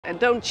And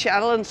don't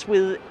challenge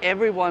with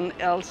everyone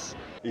else.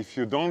 If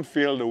you don't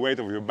feel the weight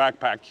of your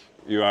backpack,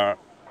 you are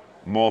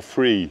more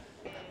free.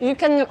 You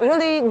can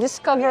really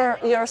discover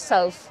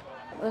yourself.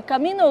 The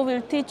Camino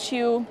will teach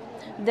you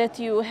that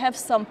you have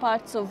some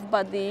parts of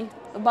body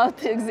about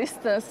the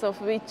existence of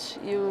which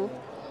you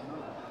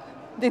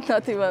did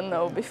not even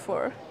know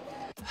before.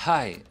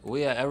 Hi,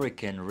 we are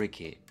Eric and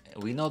Ricky.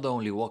 We not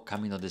only walk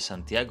Camino de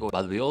Santiago,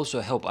 but we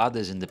also help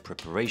others in the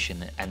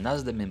preparation and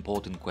ask them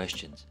important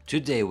questions.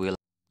 Today we'll...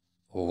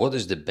 What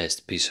is the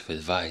best piece of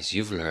advice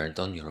you've learned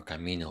on your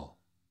Camino?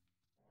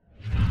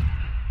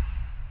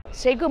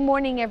 Say good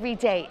morning every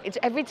day. It's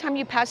every time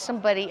you pass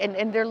somebody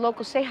and they're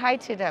local, say hi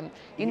to them.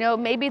 You know,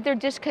 maybe they're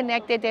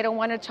disconnected, they don't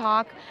want to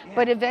talk,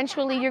 but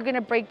eventually you're going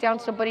to break down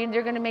somebody and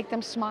they're going to make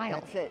them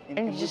smile. That's it.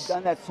 And we've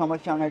done that so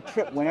much on our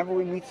trip. Whenever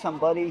we meet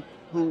somebody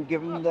who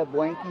give them the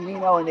buen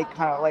camino and they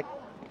kind of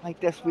like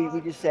this, we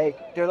just say,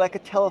 they're like a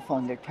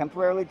telephone. They're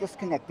temporarily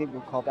disconnected.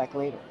 We'll call back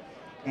later.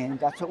 And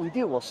that's what we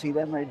do. We'll see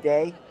them in a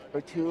day or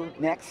two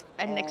next.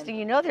 And next thing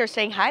you know, they're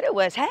saying hi to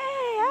us. Hey,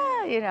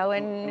 you know,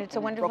 and it's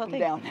a wonderful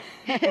thing. Down.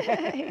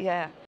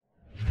 Yeah.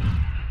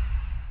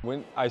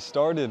 When I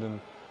started and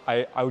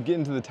I would get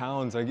into the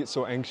towns, I get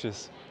so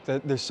anxious.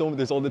 There's all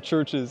the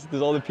churches,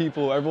 there's all the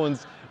people,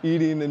 everyone's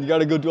eating, and you got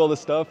to go do all the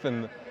stuff.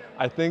 And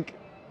I think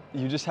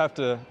you just have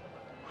to,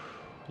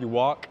 you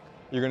walk,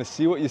 you're going to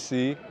see what you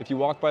see. If you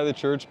walk by the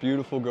church,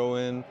 beautiful, go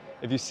in.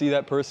 If you see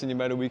that person you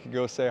met a week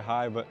ago, say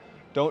hi, but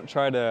don't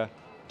try to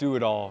do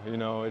it all, you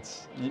know,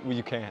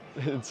 you can't.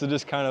 So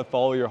just kind of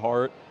follow your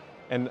heart.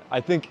 And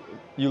I think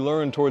you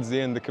learn towards the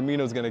end, the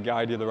Camino is going to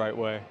guide you the right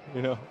way,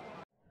 you know?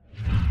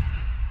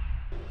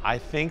 I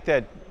think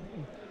that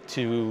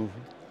to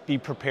be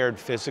prepared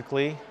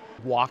physically,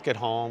 walk at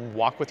home,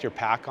 walk with your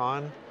pack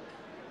on,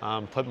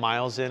 put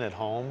miles in at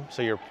home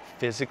so you're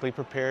physically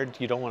prepared.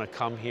 You don't want to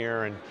come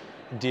here and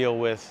deal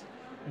with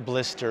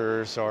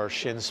blisters or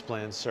shin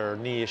splints or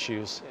knee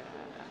issues.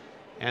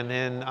 And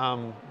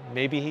then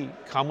maybe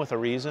come with a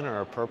reason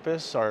or a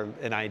purpose or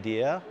an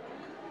idea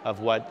of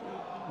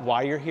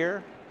why you're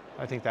here.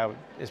 I think that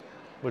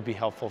would be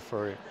helpful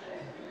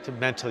to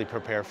mentally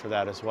prepare for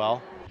that as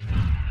well.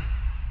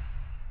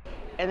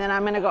 And then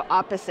I'm going to go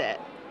opposite.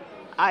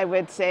 I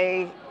would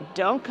say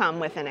don't come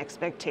with an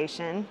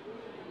expectation.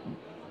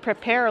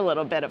 Prepare a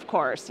little bit, of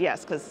course,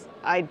 yes, because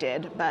I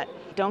did, but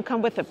don't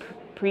come with a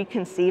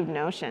preconceived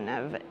notion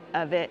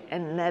of it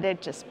and let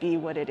it just be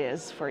what it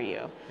is for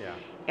you. Yeah.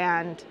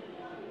 And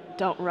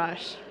don't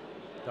rush.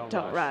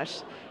 Don't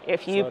rush.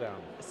 If you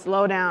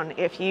slow down.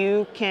 If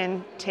you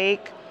can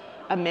take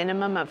a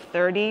minimum of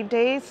 30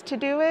 days to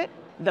do it,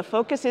 the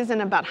focus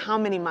isn't about how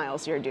many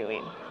miles you're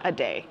doing a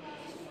day,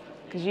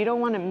 because you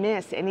don't want to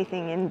miss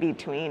anything in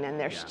between, and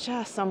there's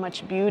just so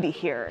much beauty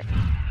here.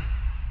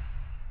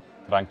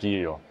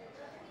 Tranquilo.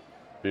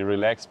 Be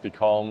relaxed, be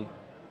calm,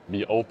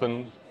 be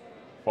open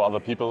for other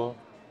people.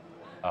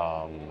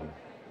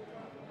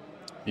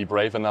 Be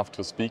brave enough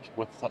to speak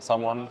with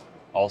someone,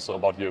 also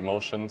about your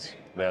emotions.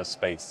 There's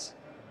space.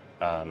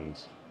 And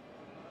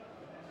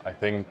I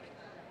think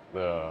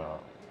the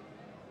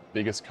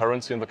biggest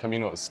currency in the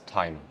Camino is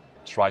time.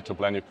 Try to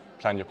plan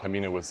your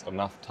Camino with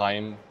enough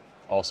time,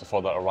 also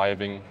for the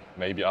arriving,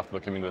 maybe after the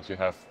Camino that you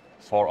have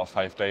 4 or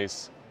 5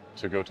 days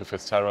to go to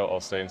Fisterra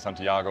or stay in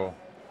Santiago.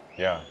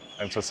 Yeah,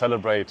 and to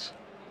celebrate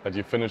that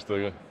you finished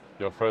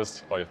your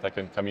first or your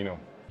second Camino.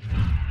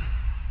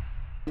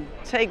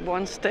 Take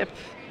one step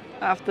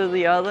after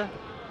the other.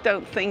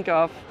 Don't think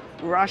of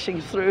rushing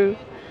through,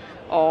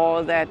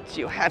 or that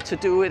you have to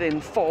do it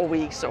in 4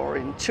 weeks or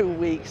in 2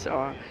 weeks,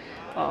 or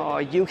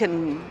you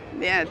can,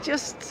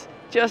 just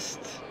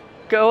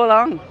go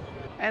along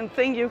and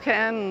think you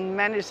can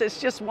manage. It's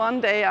just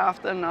one day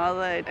after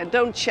another, and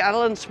don't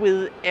challenge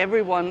with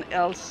everyone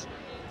else.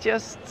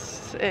 Just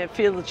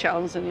feel the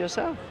challenge in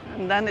yourself,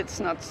 and then it's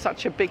not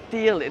such a big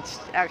deal. It's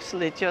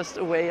actually just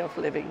a way of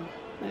living,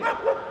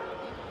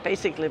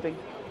 basic living.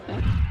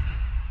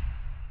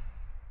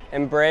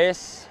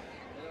 Embrace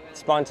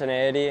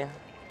spontaneity.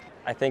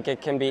 I think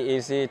it can be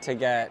easy to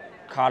get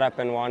caught up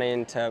in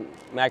wanting to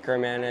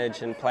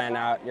micromanage and plan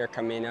out your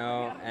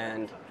Camino,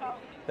 and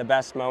the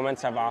best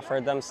moments have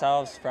offered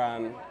themselves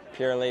from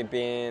purely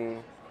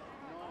being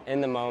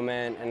in the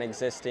moment and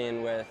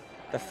existing with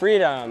the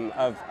freedom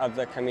of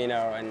the Camino.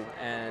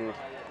 And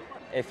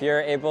if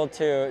you're able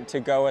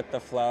to go with the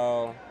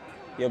flow,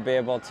 you'll be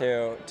able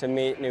to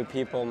meet new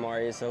people more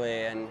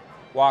easily and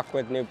walk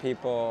with new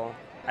people.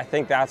 I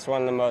think that's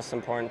one of the most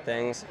important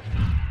things.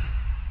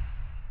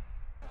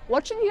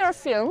 Watching your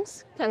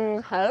films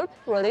can help,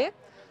 really.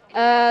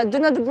 Do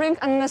not bring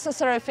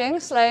unnecessary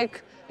things,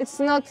 like it's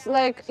not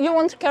like you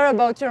won't care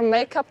about your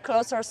makeup,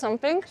 clothes or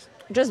something.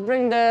 Just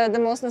bring the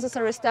most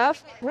necessary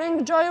stuff.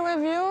 Bring joy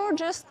with you,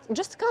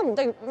 just come.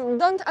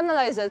 Don't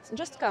analyze it,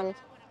 just come.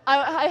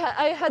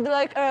 I had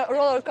like a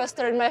roller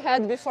coaster in my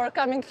head before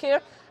coming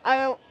here.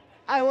 I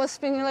was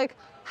thinking like,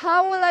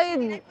 how will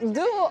I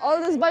do all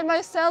this by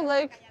myself?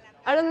 Like,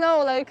 I don't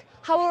know, like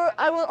how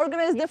I will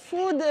organize the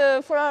food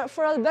for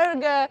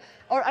albergue,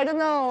 or I don't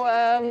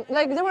know.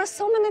 Like there were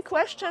so many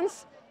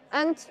questions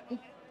And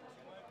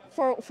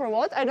for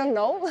what? I don't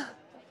know.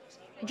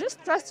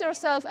 Just trust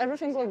yourself,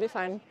 everything will be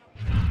fine.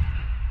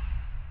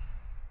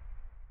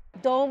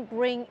 Don't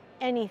bring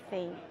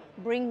anything.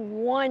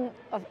 Bring one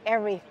of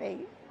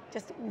everything.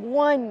 Just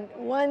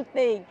one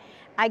thing.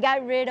 I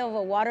got rid of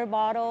a water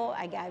bottle.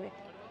 I got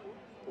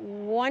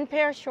one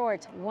pair of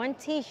shorts, one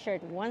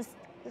t-shirt, one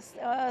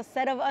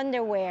set of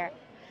underwear,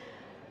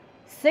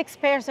 6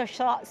 pairs of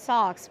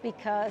socks,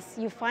 because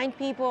you find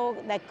people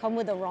that come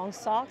with the wrong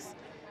socks.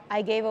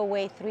 I gave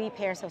away 3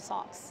 pairs of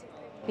socks,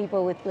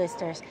 people with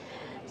blisters.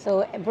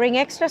 So bring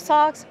extra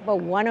socks, but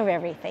one of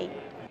everything.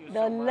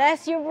 The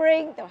less you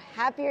bring, the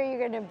happier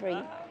you're gonna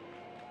bring.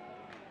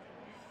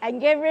 And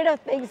get rid of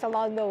things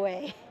along the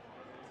way.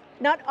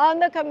 Not on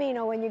the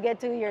Camino when you get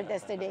to your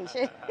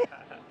destination.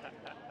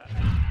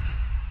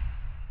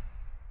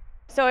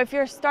 So if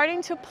you're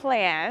starting to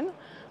plan,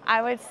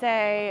 I would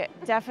say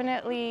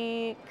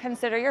definitely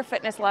consider your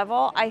fitness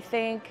level. I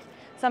think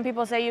some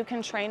people say you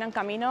can train on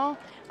Camino.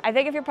 I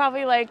think if you're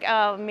probably like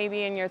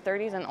maybe in your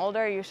 30s and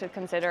older, you should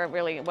consider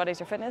really what is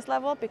your fitness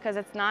level, because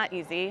it's not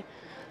easy.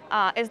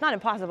 It's not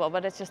impossible,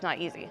 but it's just not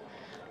easy.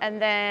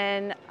 And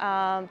then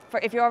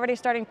if you're already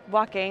starting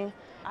walking,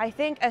 I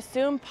think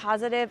assume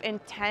positive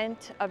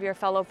intent of your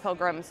fellow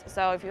pilgrims.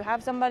 So if you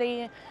have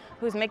somebody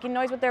who's making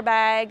noise with their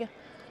bag,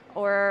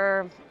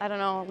 or I don't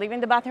know,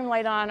 leaving the bathroom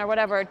light on or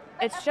whatever,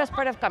 it's just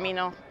part of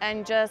Camino,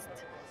 and just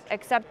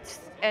accept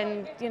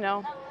and, you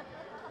know,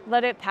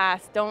 let it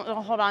pass. Don't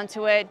hold on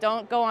to it.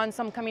 Don't go on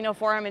some Camino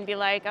forum and be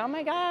like, oh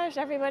my gosh,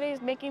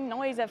 everybody's making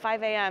noise at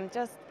 5 a.m.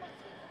 Just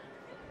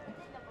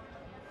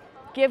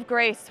give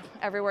grace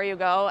everywhere you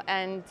go,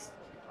 and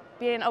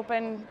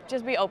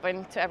just be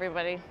open to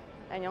everybody,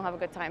 and you'll have a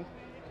good time.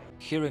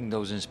 Hearing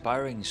those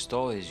inspiring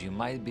stories, you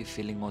might be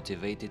feeling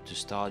motivated to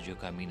start your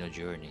Camino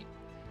journey.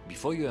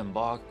 Before you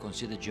embark,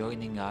 consider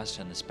joining us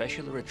on a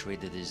special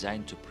retreat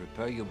designed to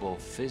prepare you both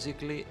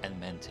physically and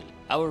mentally.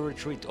 Our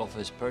retreat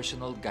offers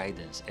personal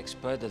guidance,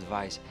 expert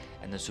advice,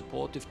 and a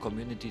supportive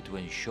community to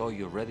ensure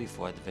you're ready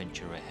for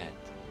adventure ahead.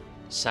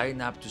 Sign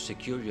up to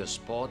secure your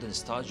spot and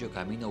start your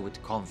Camino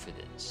with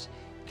confidence.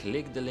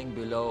 Click the link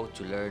below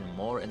to learn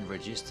more and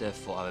register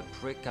for our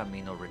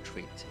pre-Camino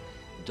retreat.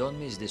 Don't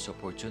miss this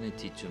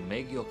opportunity to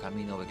make your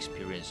Camino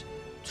experience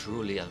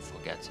truly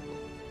unforgettable.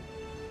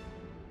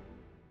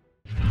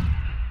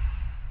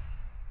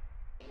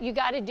 You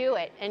got to do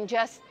it, and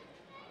just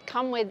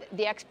come with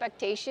the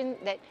expectation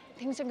that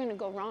things are going to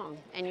go wrong,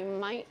 and you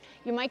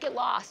might get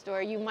lost,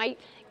 or you might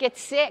get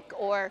sick,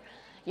 or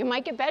you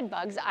might get bed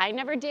bugs. I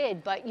never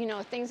did, but you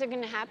know, things are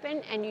going to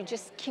happen, and you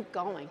just keep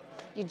going.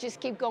 You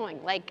just keep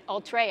going, like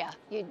Ultrea.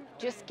 You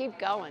just keep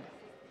going.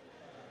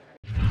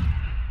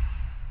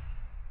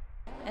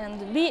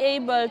 And be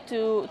able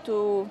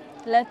to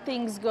let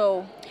things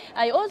go.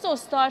 I also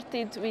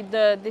started with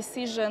the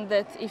decision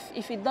that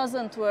if it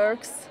doesn't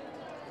work,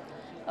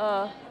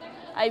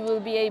 I will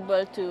be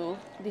able to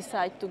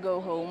decide to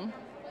go home.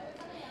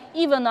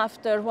 Even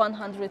after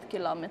 100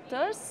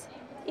 kilometers,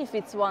 if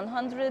it's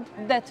 100,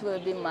 that will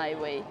be my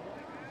way.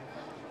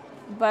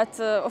 But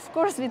of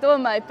course, with all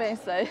my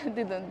pains, I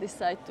didn't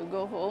decide to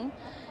go home.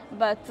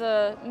 But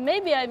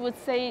maybe I would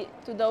say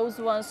to those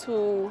ones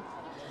who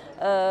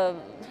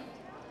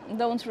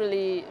don't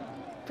really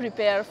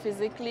prepare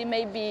physically,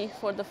 maybe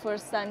for the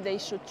first time they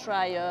should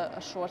try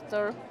a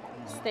shorter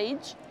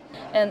stage.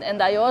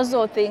 And I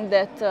also think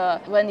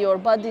that when your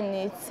body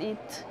needs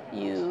it,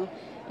 you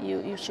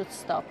should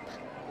stop.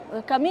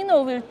 The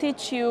Camino will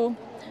teach you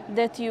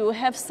that you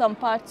have some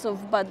parts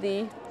of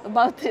body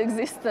about the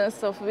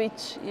existence of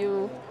which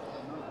you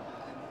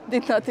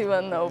did not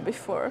even know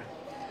before.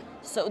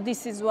 So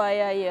this is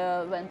why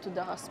I went to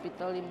the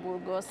hospital in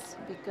Burgos,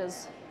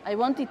 because I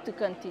wanted to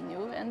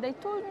continue, and they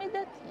told me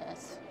that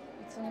yes,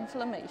 it's an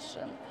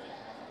inflammation.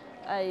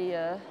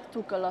 I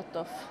took a lot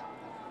of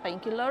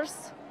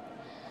painkillers.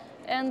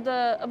 And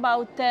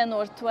about 10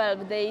 or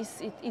 12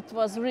 days, it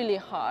was really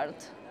hard.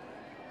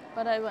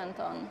 But I went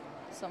on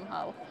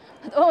somehow.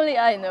 But only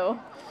I know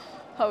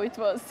how it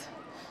was.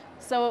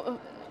 So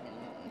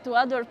to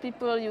other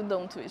people, you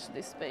don't wish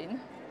this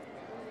pain.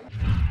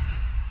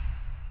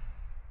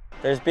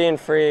 There's being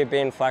free,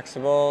 being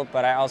flexible,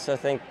 but I also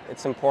think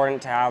it's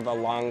important to have a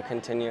long,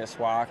 continuous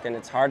walk, and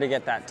it's hard to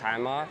get that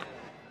time off.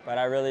 But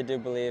I really do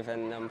believe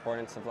in the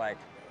importance of like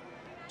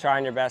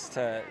trying your best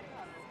to,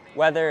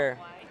 whether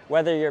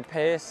your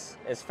pace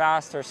is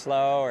fast or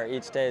slow, or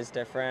each day is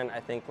different, I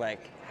think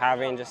like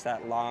having just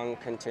that long,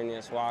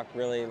 continuous walk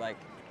really like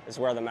is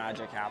where the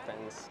magic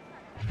happens.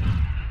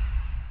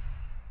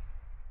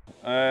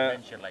 I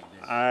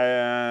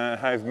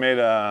have made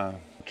a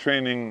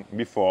training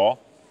before,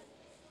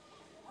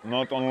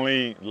 not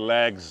only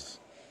legs.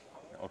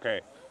 Okay,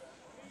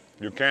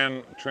 you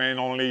can train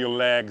only your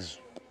legs,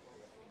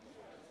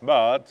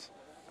 but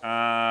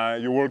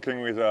you're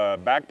working with a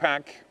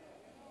backpack.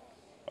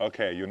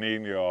 Okay, you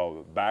need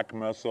your back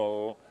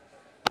muscle,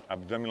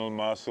 abdominal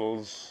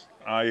muscles.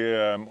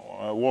 I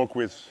work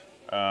with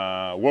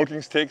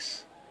walking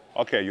sticks.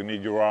 Okay, you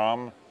need your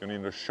arm, you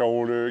need the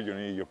shoulder, you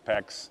need your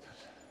pecs.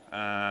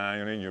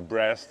 you need your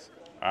breast.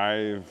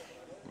 I've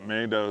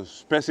made a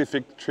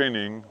specific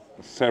training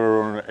 7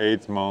 or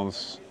 8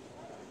 months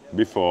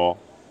before,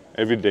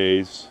 every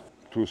day,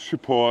 to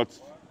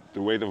support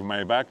the weight of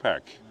my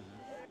backpack.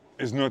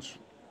 It's not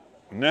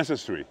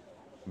necessary,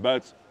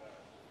 but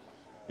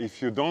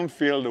if you don't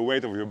feel the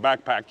weight of your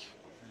backpack,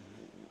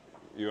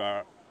 you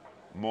are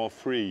more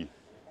free.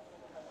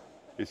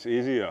 It's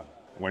easier.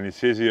 When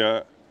it's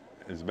easier,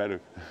 it's better.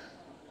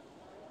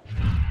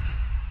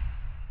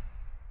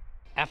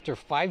 After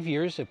 5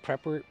 years of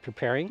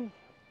preparing,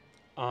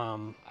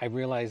 I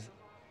realized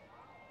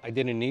I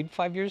didn't need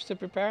 5 years to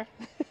prepare.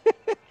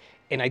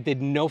 And I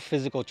did no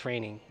physical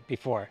training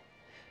before.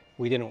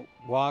 We didn't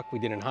walk, we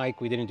didn't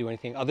hike, we didn't do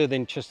anything other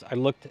than just, I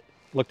looked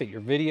at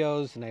your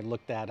videos, and I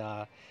looked at,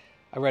 I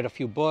read a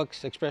few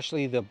books,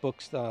 especially the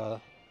books,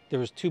 there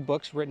was 2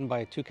 books written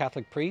by 2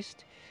 Catholic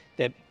priests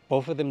that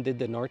both of them did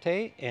the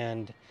Norte,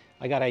 and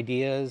I got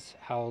ideas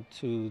how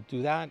to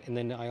do that. And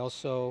then I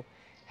also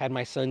had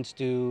my sons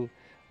do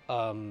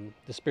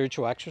the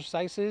spiritual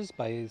exercises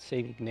by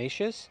St.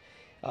 Ignatius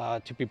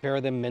to prepare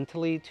them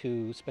mentally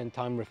to spend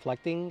time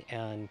reflecting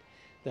and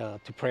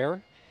to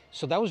prayer.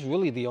 So that was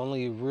really the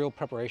only real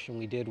preparation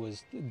we did,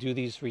 was do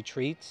these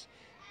retreats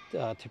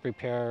to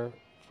prepare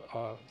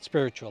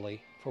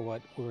spiritually for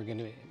what we were going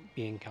to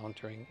be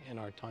encountering in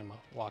our time of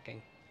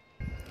walking.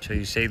 So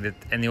you say that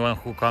anyone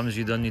who comes,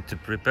 you don't need to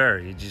prepare,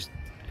 you just...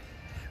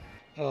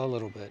 A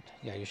little bit,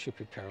 yeah, you should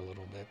prepare a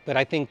little bit. But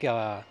I think,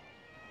 I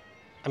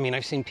mean,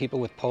 I've seen people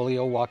with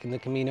polio walking the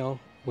Camino,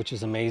 which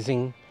is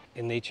amazing,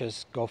 and they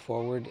just go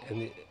forward,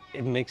 and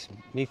it makes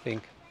me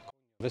think,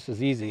 this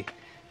is easy,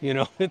 you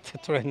know,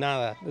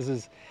 nada. This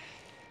is,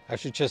 I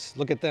should just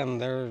look at them.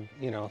 They're,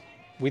 you know,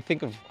 we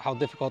think of how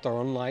difficult our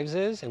own lives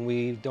is, and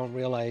we don't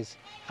realize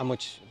how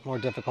much more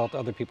difficult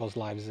other people's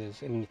lives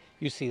is. And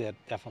you see that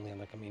definitely on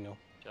the Camino.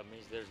 That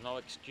means there's no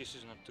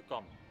excuses not to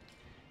come.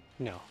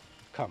 No,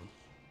 come.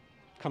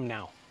 Come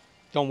now.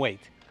 Don't wait.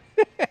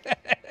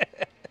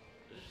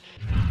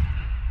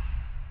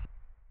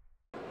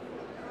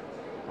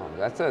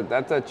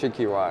 That's a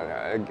tricky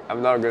one.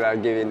 I'm not good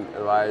at giving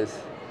advice.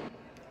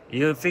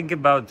 You think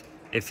about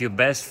if your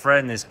best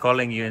friend is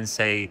calling you and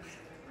say,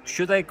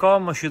 should I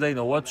come or should I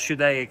not? What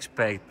should I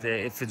expect?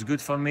 If it's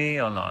good for me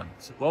or not?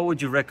 What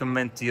would you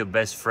recommend to your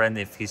best friend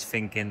if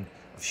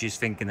she's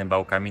thinking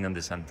about Camino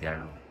de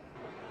Santiago?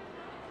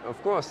 Of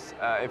course,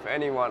 if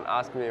anyone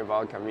asks me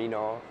about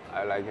Camino,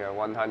 I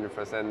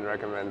 100%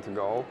 recommend to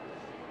go.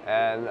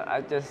 And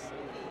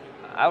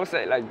I would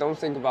say don't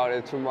think about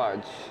it too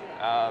much.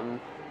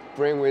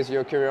 Bring with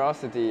your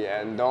curiosity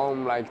and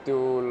don't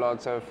do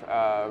lots of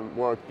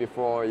work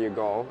before you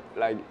go.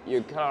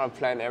 You cannot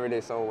plan every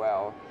day so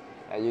well,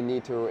 and you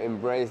need to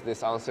embrace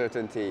this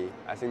uncertainty.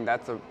 I think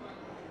that's a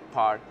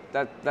part,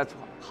 that's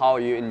how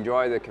you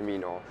enjoy the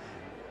Camino.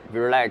 Be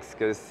relaxed,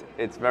 because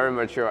it's very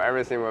mature,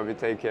 everything will be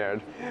taken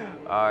care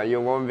of. You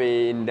won't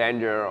be in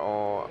danger,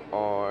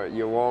 or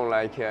you won't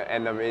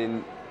end up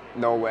in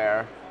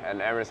nowhere,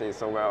 and everything is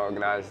so well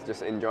organized.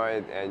 Just enjoy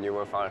it, and you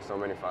will find so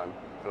many fun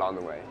along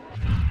the way.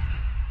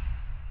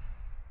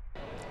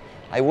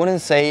 I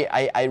wouldn't say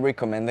I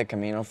recommend the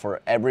Camino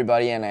for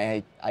everybody, and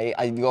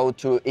I go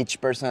to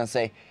each person and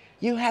say,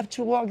 you have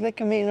to walk the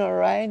Camino,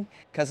 right?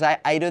 Because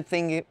I do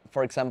think,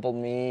 for example,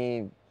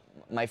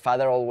 my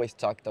father always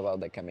talked about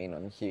the Camino,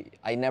 and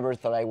I never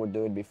thought I would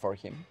do it before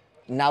him.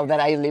 Now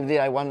that I lived it,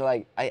 I want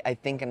I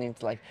think, and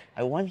it's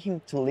I want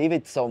him to live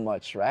it so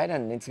much, right?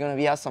 And it's gonna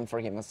be awesome for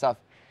him and stuff.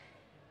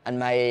 And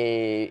my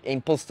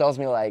impulse tells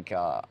me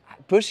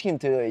push him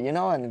to do it, you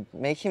know, and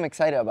make him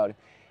excited about it.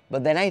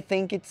 But then I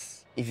think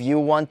if you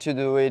want to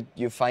do it,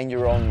 you find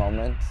your own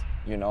moment,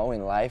 you know,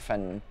 in life,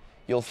 and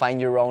you'll find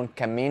your own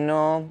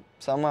Camino,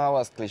 somehow,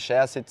 as cliche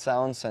as it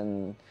sounds.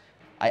 And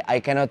I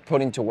cannot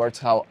put into words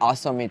how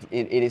awesome it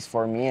is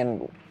for me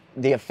and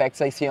the effects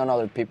I see on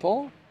other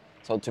people.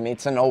 So to me,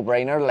 it's a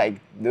no-brainer,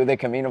 do the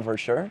Camino for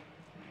sure.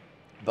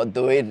 But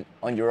do it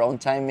on your own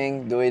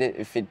timing, do it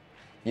if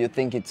you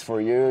think it's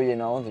for you, you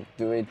know,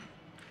 do it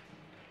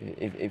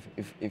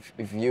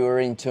if you're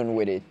in tune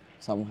with it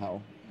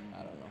somehow.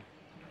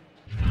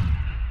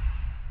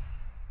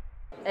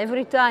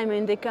 Every time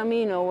in the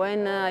Camino,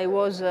 when I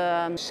was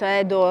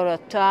sad or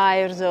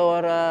tired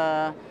or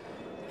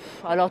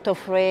a lot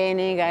of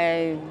raining,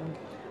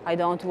 I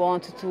don't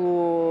want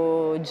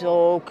to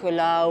joke,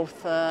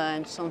 laugh,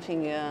 and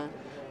something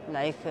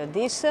like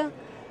this.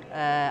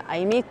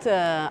 I meet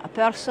a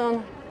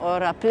person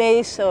or a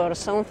place or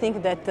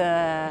something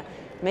that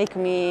make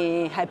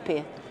me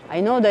happy.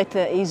 I know that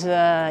is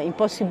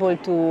impossible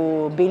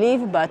to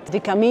believe, but the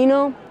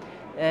Camino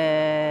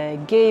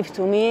gave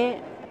to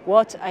me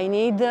what I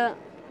need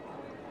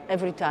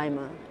every time.